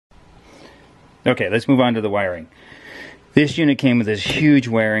Okay, let's move on to the wiring. This unit came with this huge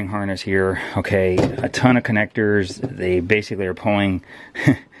wiring harness here, okay, a ton of connectors. They basically are pulling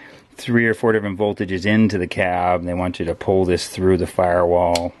 3 or 4 different voltages into the cab. They want you to pull this through the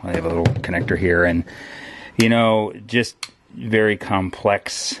firewall. I have a little connector here, and you know, just very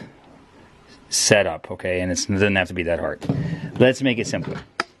complex setup, okay, and it doesn't have to be that hard. Let's make it simple.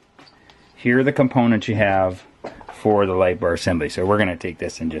 Here are the components you have for the light bar assembly. So we're going to take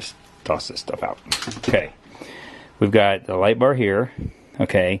this and just toss this stuff out. Okay. We've got the light bar here,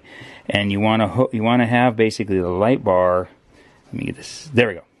 okay, and you want to have basically the light bar. Let me get this. There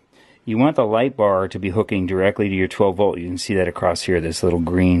we go. You want the light bar to be hooking directly to your 12 volt. You can see that across here, this little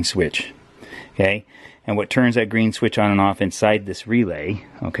green switch, okay. And what turns that green switch on and off inside this relay,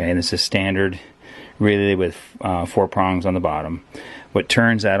 okay, this is standard relay with 4 prongs on the bottom. What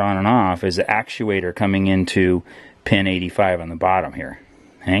turns that on and off is the actuator coming into pin 85 on the bottom here,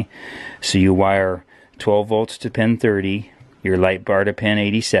 okay. So you wire 12 volts to pin 30, your light bar to pin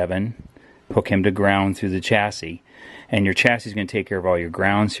 87, hook him to ground through the chassis, and your chassis is going to take care of all your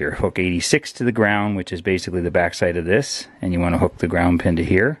grounds here. Hook 86 to the ground, which is basically the back side of this, and you want to hook the ground pin to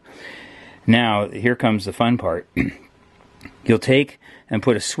here. Now, here comes the fun part. You'll take and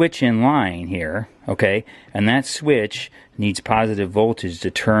put a switch in line here, okay, and that switch needs positive voltage to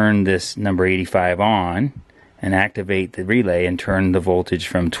turn this number 85 on and activate the relay and turn the voltage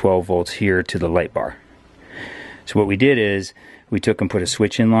from 12 volts here to the light bar. So what we did is we took and put a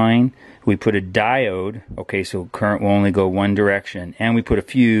switch in line, we put a diode, okay, so current will only go one direction, and we put a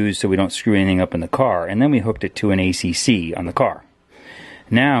fuse so we don't screw anything up in the car, and then we hooked it to an ACC on the car.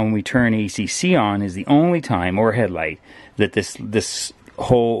 Now when we turn ACC on is the only time, or headlight, that this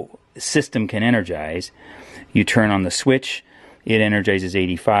whole system can energize. You turn on the switch, it energizes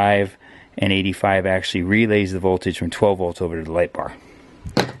 85, and 85 actually relays the voltage from 12 volts over to the light bar.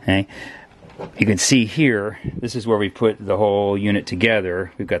 Okay. You can see here, this is where we put the whole unit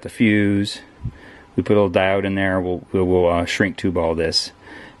together. We've got the fuse, we put a little diode in there, we'll shrink tube all this,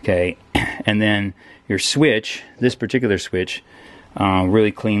 okay, and then your switch, this particular switch,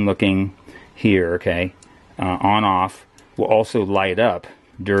 really clean looking here, okay, on off, will also light up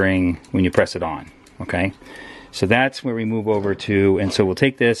during when you press it on, okay. So that's where we move over to, and so we'll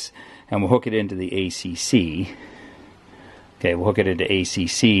take this and we'll hook it into the ACC, okay, we'll hook it into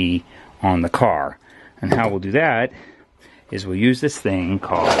ACC on the car. And how we'll do that is we'll use this thing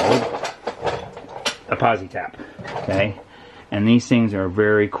called a posi tap, okay, and these things are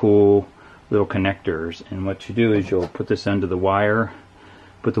very cool little connectors, and what you do is you'll put this under the wire,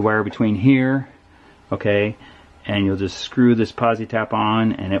 put the wire between here, okay, and you'll just screw this posi tap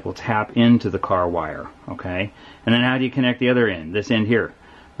on and it will tap into the car wire, okay. And then how do you connect the other end, this end here?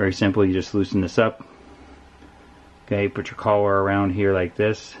 Very simple, you just loosen this up, okay, put your collar around here like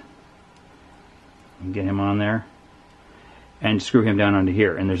this, and get him on there, and screw him down onto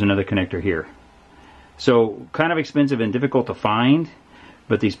here, and there's another connector here. So kind of expensive and difficult to find,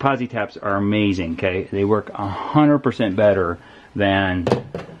 but these posi taps are amazing, okay. They work 100% better than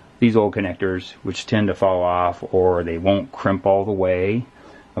these old connectors, which tend to fall off or they won't crimp all the way,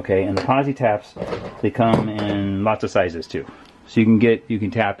 okay. And the posi taps, they come in lots of sizes too, so you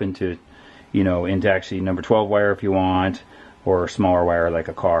can tap into, you know, into actually number 12 wire if you want, or a smaller wire like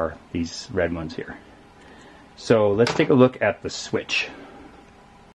a car, these red ones here. So let's take a look at the switch.